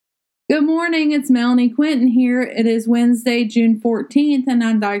Good morning, it's Melanie Quinton here. It is Wednesday, June 14th, and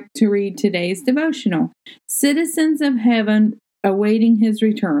I'd like to read today's devotional. Citizens of heaven awaiting his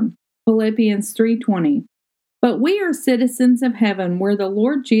return. Philippians 3:20. But we are citizens of heaven where the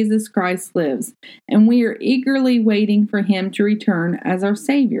Lord Jesus Christ lives, and we are eagerly waiting for him to return as our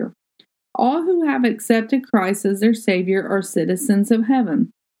Savior. All who have accepted Christ as their Savior are citizens of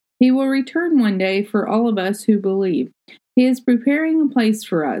heaven. He will return one day for all of us who believe. He is preparing a place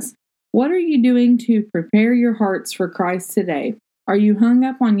for us. What are you doing to prepare your hearts for Christ today? Are you hung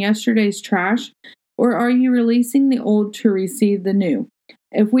up on yesterday's trash, or are you releasing the old to receive the new?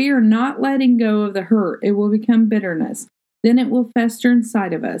 If we are not letting go of the hurt, it will become bitterness. Then it will fester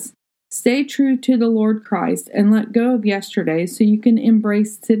inside of us. Stay true to the Lord Christ and let go of yesterday so you can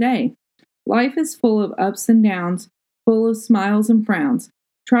embrace today. Life is full of ups and downs, full of smiles and frowns.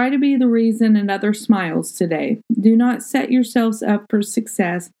 Try to be the reason another smiles today. Do not set yourselves up for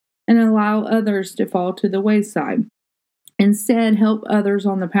success and allow others to fall to the wayside. Instead, help others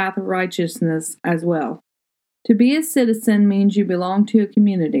on the path of righteousness as well. To be a citizen means you belong to a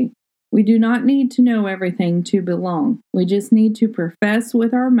community. We do not need to know everything to belong. We just need to profess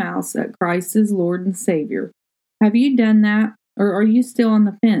with our mouths that Christ is Lord and Savior. Have you done that, or are you still on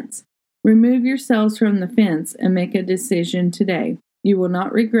the fence? Remove yourselves from the fence and make a decision today. You will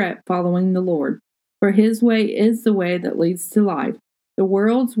not regret following the Lord, for his way is the way that leads to life. The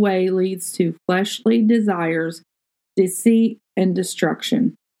world's way leads to fleshly desires, deceit, and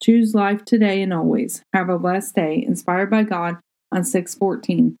destruction. Choose life today and always. Have a blessed day, inspired by God on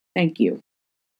 6/14. Thank you.